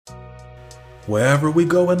Wherever we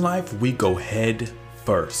go in life, we go head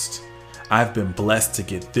first. I've been blessed to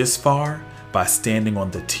get this far by standing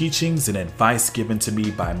on the teachings and advice given to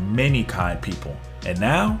me by many kind people. And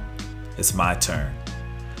now, it's my turn.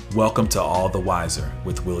 Welcome to All the Wiser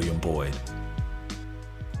with William Boyd.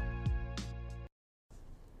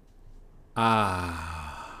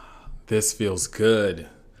 This feels good.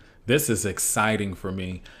 This is exciting for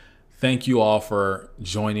me. Thank you all for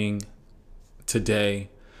joining today.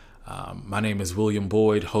 My name is William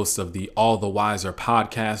Boyd, host of the All the Wiser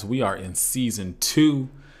podcast. We are in season 2.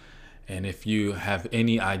 And if you have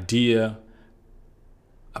any idea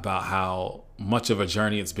about how much of a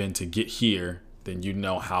journey it's been to get here, then you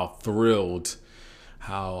know how thrilled,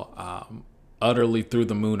 how utterly through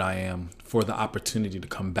the moon I am for the opportunity to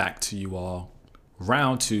come back to you all.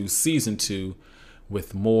 Round 2, season 2,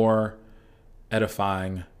 with more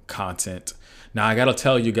edifying content. Now, I got to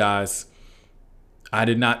tell you guys, I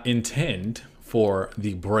did not intend for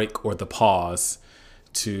the break or the pause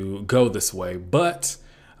to go this way, but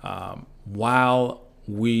while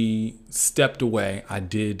we stepped away, I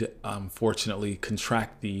did unfortunately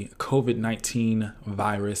contract the COVID-19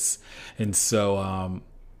 virus. And so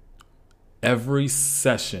every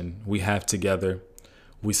session we have together,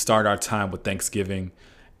 we start our time with Thanksgiving.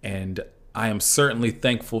 And I am certainly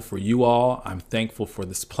thankful for you all. I'm thankful for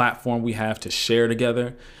this platform we have to share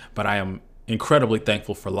together, but I am incredibly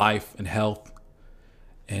thankful for life and health.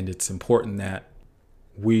 And it's important that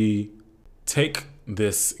we take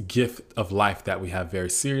this gift of life that we have very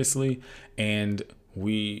seriously, and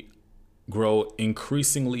we grow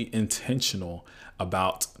increasingly intentional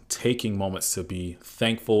about taking moments to be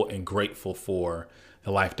thankful and grateful for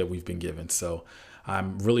the life that we've been given. So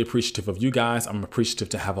I'm really appreciative of you guys. I'm appreciative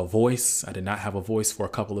to have a voice. I did not have a voice for a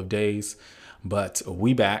couple of days, but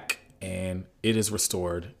we back and it is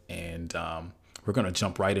restored. And we're going to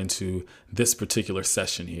jump right into this particular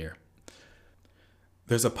session here.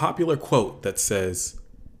 There's a popular quote that says,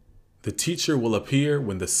 "The teacher will appear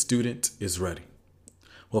when the student is ready."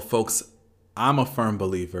 Well, folks, I'm a firm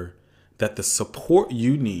believer that the support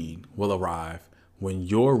you need will arrive when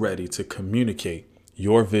you're ready to communicate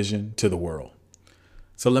your vision to the world.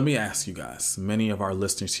 So let me ask you guys, many of our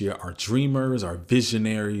listeners here are dreamers, are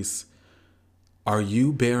visionaries. Are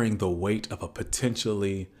you bearing the weight of a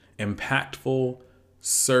potentially impactful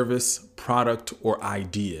service, product, or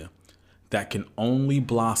idea that can only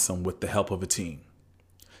blossom with the help of a team?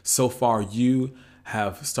 So far, you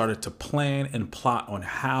have started to plan and plot on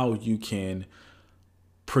how you can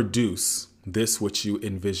produce this which you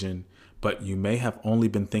envision, but you may have only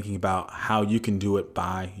been thinking about how you can do it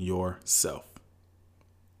by yourself.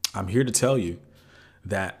 I'm here to tell you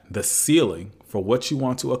that the ceiling for what you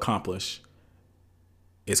want to accomplish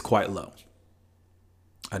is quite low.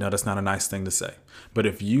 I know that's not a nice thing to say, but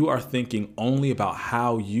if you are thinking only about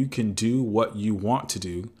how you can do what you want to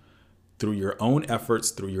do through your own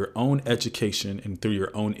efforts, through your own education, and through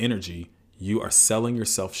your own energy, you are selling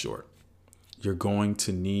yourself short. You're going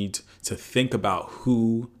to need to think about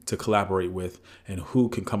who to collaborate with and who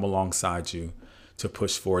can come alongside you to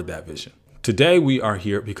push forward that vision. Today, we are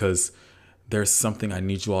here because there's something I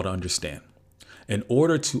need you all to understand. In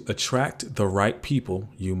order to attract the right people,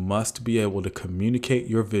 you must be able to communicate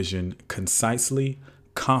your vision concisely,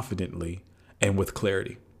 confidently, and with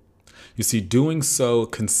clarity. You see, doing so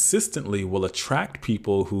consistently will attract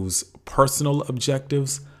people whose personal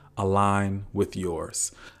objectives align with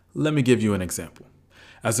yours. Let me give you an example.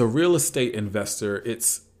 As a real estate investor,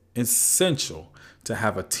 it's essential to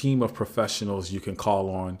have a team of professionals you can call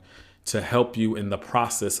on to help you in the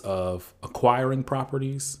process of acquiring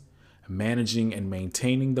properties, managing and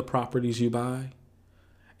maintaining the properties you buy,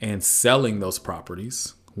 and selling those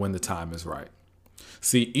properties when the time is right.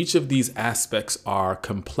 See, each of these aspects are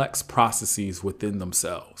complex processes within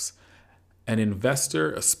themselves. An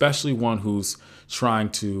investor, especially one who's trying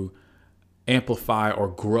to amplify or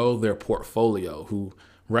grow their portfolio, who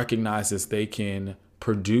recognizes they can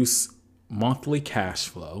produce monthly cash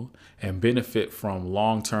flow and benefit from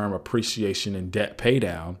long-term appreciation and debt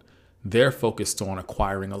paydown, they're focused on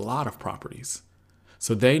acquiring a lot of properties.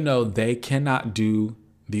 So they know they cannot do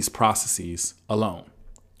these processes alone.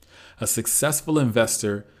 A successful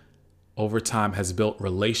investor over time has built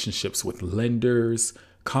relationships with lenders,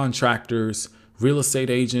 contractors, real estate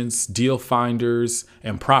agents, deal finders,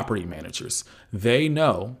 and property managers. They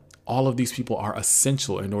know all of these people are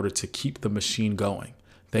essential in order to keep the machine going.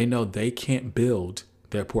 They know they can't build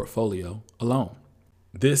their portfolio alone.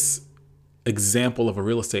 This example of a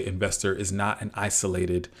real estate investor is not an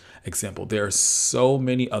isolated example. There are so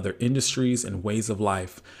many other industries and ways of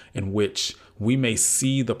life in which We may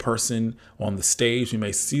see the person on the stage, we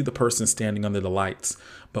may see the person standing under the lights,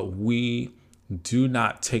 but we do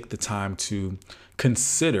not take the time to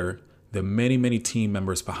consider the many, many team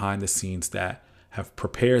members behind the scenes that have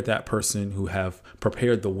prepared that person, who have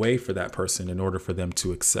prepared the way for that person in order for them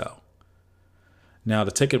to excel. Now,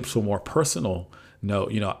 to take it to a more personal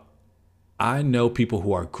note, I know people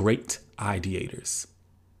who are great ideators.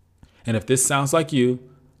 And if this sounds like you,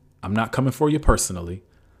 I'm not coming for you personally.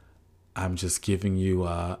 I'm just giving you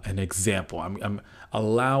an example. I'm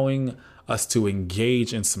allowing us to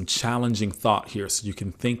engage in some challenging thought here so you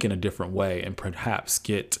can think in a different way and perhaps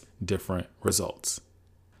get different results.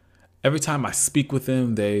 Every time I speak with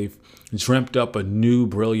them, they've dreamt up a new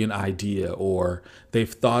brilliant idea, or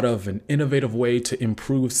they've thought of an innovative way to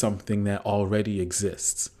improve something that already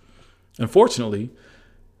exists. Unfortunately,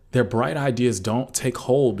 their bright ideas don't take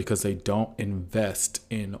hold because they don't invest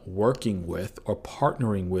in working with or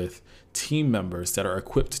partnering with team members that are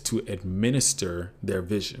equipped to administer their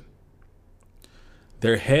vision.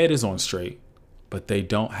 Their head is on straight, but they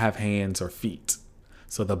don't have hands or feet.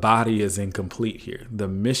 So the body is incomplete here. The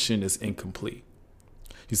mission is incomplete.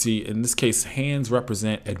 You see, in this case, hands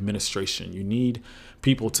represent administration. You need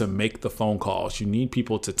people to make the phone calls. You need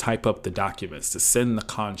people to type up the documents, to send the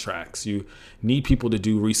contracts. You need people to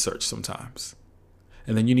do research sometimes.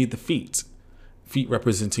 And then you need the feet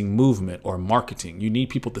representing movement or marketing. You need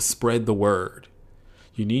people to spread the word.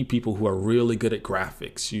 You need people who are really good at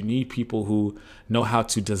graphics. You need people who know how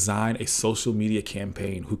to design a social media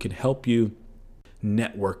campaign, who can help you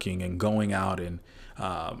networking and going out and,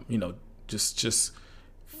 just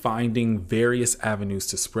finding various avenues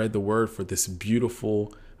to spread the word for this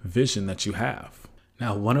beautiful vision that you have.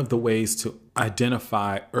 Now, one of the ways to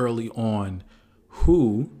identify early on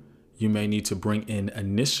who you may need to bring in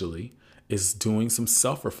initially is doing some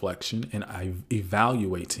self-reflection and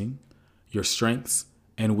evaluating your strengths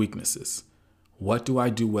and weaknesses. What do I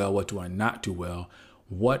do well? What do I not do well?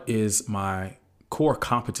 What is my core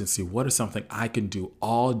competency? What is something I can do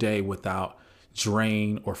all day without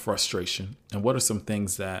drain or frustration? And what are some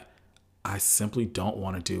things that I simply don't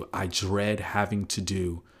want to do? I dread having to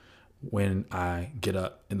do when I get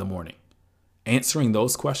up in the morning. Answering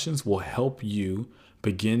those questions will help you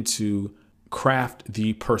begin to craft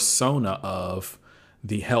the persona of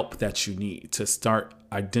the help that you need, to start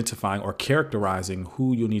identifying or characterizing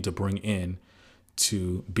who you'll need to bring in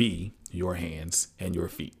to be your hands and your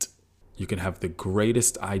feet. You can have the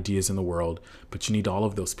greatest ideas in the world, but you need all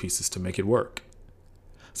of those pieces to make it work.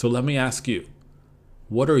 So let me ask you,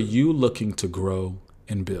 what are you looking to grow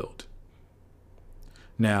and build?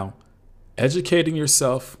 Now, educating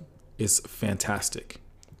yourself is fantastic.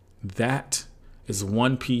 That is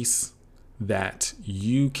one piece that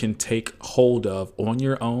you can take hold of on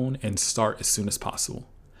your own and start as soon as possible.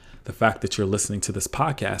 The fact that you're listening to this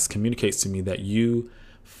podcast communicates to me that you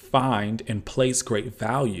find and place great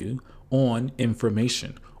value on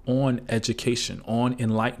information, on education, on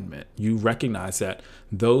enlightenment. You recognize that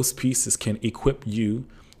those pieces can equip you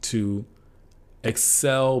to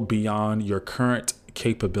excel beyond your current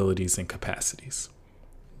capabilities and capacities.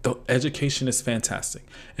 The education is fantastic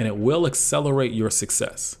and it will accelerate your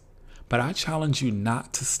success. But I challenge you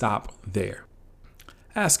not to stop there.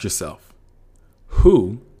 Ask yourself,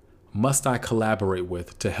 who must I collaborate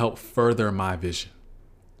with to help further my vision?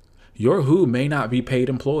 Your who may not be paid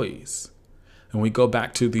employees. And we go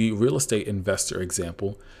back to the real estate investor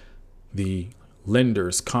example, the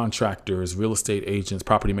lenders, contractors, real estate agents,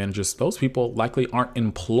 property managers, those people likely aren't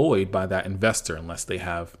employed by that investor unless they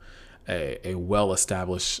have a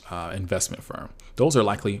well-established investment firm. Those are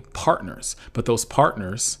likely partners, but those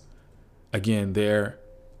partners, again, their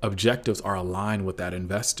objectives are aligned with that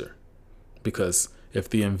investor, because if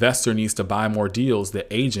the investor needs to buy more deals,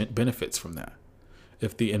 the agent benefits from that.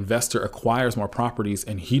 If the investor acquires more properties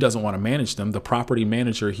and he doesn't want to manage them, the property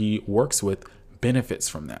manager he works with benefits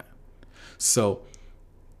from that. So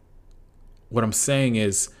what I'm saying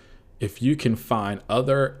is, if you can find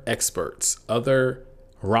other experts, other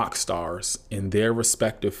rock stars in their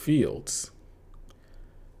respective fields,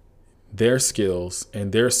 their skills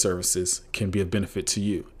and their services can be a benefit to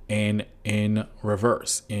you. And in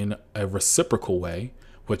reverse, in a reciprocal way,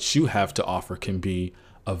 what you have to offer can be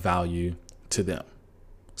of value to them.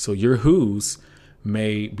 So your who's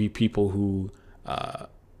may be people who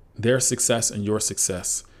their success and your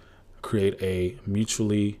success create a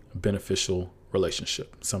mutually beneficial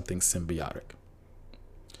relationship, something symbiotic.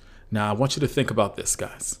 Now, I want you to think about this,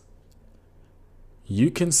 guys. You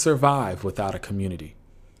can survive without a community,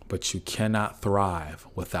 but you cannot thrive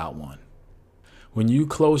without one. When you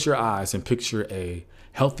close your eyes and picture a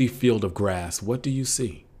healthy field of grass, what do you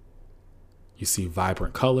see? You see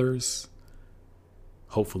vibrant colors,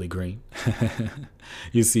 hopefully green.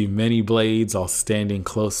 You see many blades all standing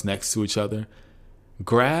close next to each other.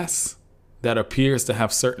 Grass that appears to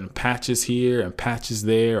have certain patches here and patches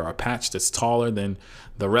there, or a patch that's taller than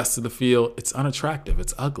the rest of the field. It's unattractive.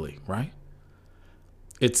 It's ugly, right?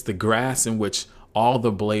 It's the grass in which all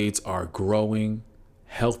the blades are growing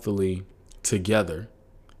healthily together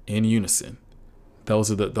in unison.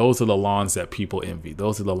 Those are the lawns that people envy.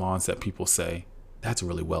 Those are the lawns that people say, that's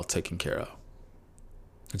really well taken care of.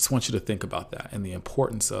 I just want you to think about that and the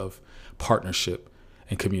importance of partnership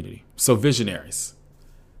and community. So visionaries,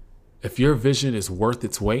 if your vision is worth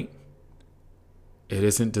its weight, it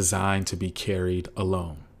isn't designed to be carried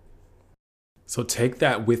alone. So take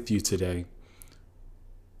that with you today.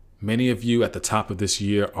 Many of you at the top of this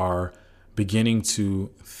year are beginning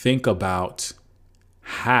to think about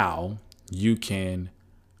how you can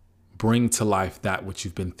bring to life that which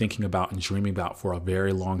you've been thinking about and dreaming about for a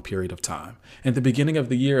very long period of time. And the beginning of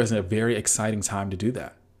the year is a very exciting time to do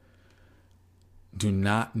that. Do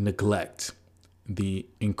not neglect the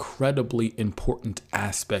incredibly important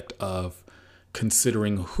aspect of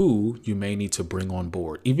considering who you may need to bring on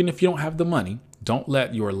board. Even if you don't have the money, don't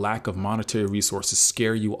let your lack of monetary resources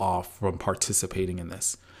scare you off from participating in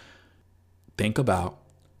this. Think about,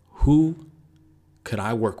 who could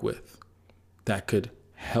I work with that could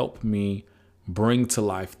help me bring to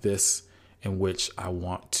life this in which I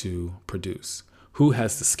want to produce? Who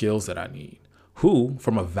has the skills that I need? Who,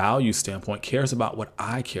 from a value standpoint, cares about what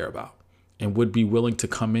I care about and would be willing to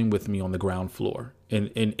come in with me on the ground floor in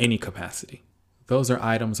any capacity? Those are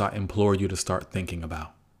items I implore you to start thinking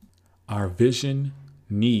about. Our vision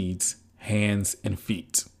needs hands and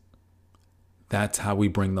feet. That's how we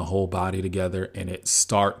bring the whole body together, and it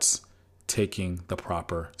starts taking the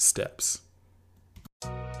proper steps.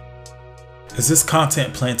 Is this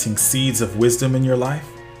content planting seeds of wisdom in your life?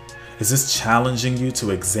 Is this challenging you to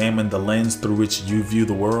examine the lens through which you view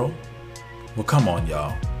the world? Well, come on,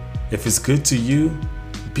 y'all. If it's good to you,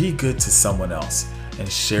 be good to someone else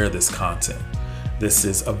and share this content. This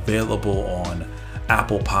is available on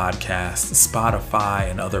Apple Podcasts, Spotify,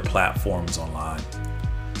 and other platforms online.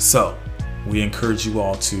 So we encourage you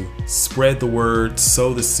all to spread the word,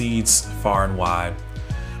 sow the seeds far and wide.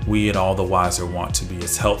 We at All the Wiser want to be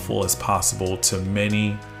as helpful as possible to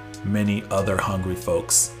many, many other hungry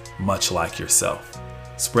folks, much like yourself.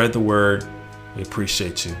 Spread the word. We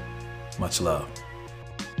appreciate you. Much love.